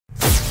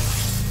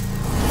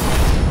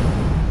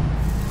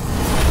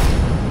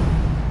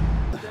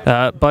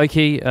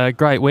Boak,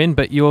 great win,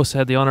 but you also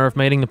had the honour of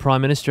meeting the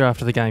Prime Minister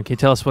after the game. Can you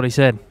tell us what he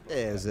said? Yeah,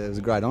 it was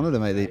a great honour to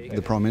meet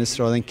the Prime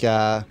Minister. I think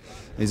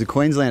he's a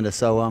Queenslander,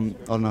 so I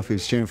don't know if he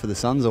was cheering for the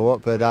Suns or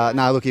what, but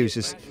no, look, he was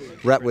just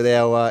wrapped with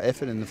our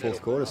effort in the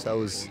fourth quarter, so it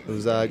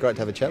was great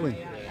to have a chat with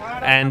him.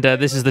 And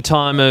this is the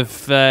time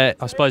of,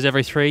 I suppose,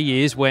 every 3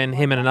 years when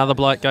him and another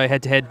bloke go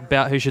head-to-head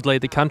about who should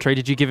lead the country.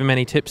 Did you give him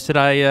any tips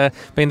today,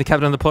 being the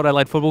captain of the Port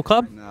Adelaide Football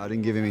Club? No, I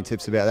didn't give him any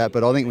tips about that,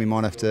 but I think we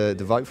might have to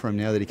vote for him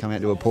now that he come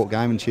out to a Port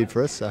game and cheered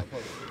for us. So.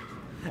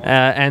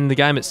 And the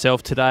game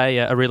itself today,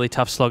 a really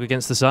tough slog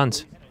against the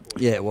Suns.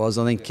 Yeah, it was.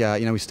 I think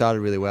we started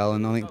really well,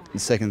 and I think the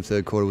second and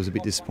third quarter was a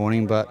bit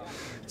disappointing, but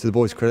to the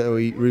boys' credit,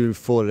 we really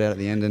fought it out at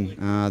the end,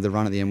 and the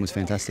run at the end was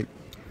fantastic.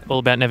 All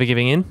about never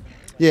giving in?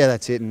 Yeah,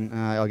 that's it, and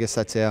I guess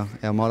that's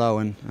our motto,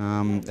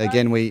 and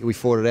again, we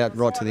fought it out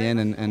right to the end,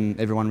 and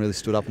everyone really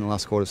stood up in the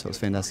last quarter, so it was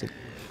fantastic.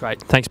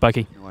 Great. Thanks,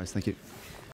 Boak. No worries, thank you.